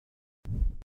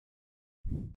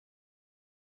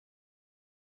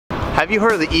Have you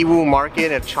heard of the Yiwu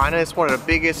market in China? It's one of the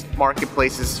biggest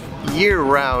marketplaces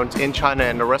year-round in China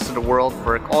and the rest of the world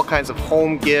for all kinds of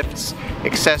home gifts,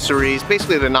 accessories,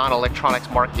 basically the non-electronics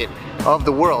market of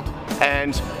the world.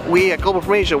 And we at Global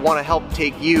from Asia want to help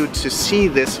take you to see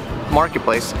this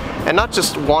marketplace and not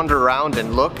just wander around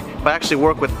and look, but actually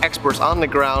work with experts on the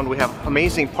ground. We have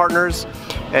amazing partners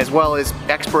as well as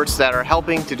experts that are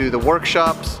helping to do the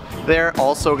workshops. They're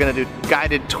also going to do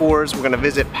guided tours. We're going to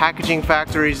visit packaging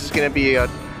factories. It's going to be a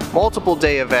multiple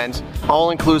day event, all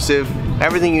inclusive,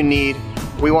 everything you need.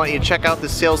 We want you to check out the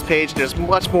sales page. There's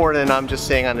much more than I'm just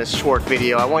saying on this short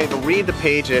video. I want you to read the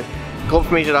page at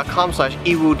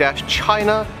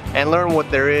globalfromasia.com/yiwu-china and learn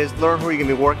what there is, learn who you're going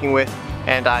to be working with,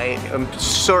 and I am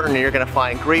certain you're going to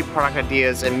find great product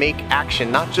ideas and make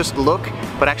action, not just look,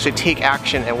 but actually take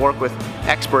action and work with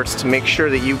experts to make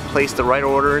sure that you place the right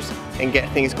orders and get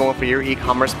things going for your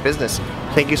e-commerce business.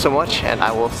 Thank you so much, and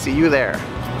I will see you there.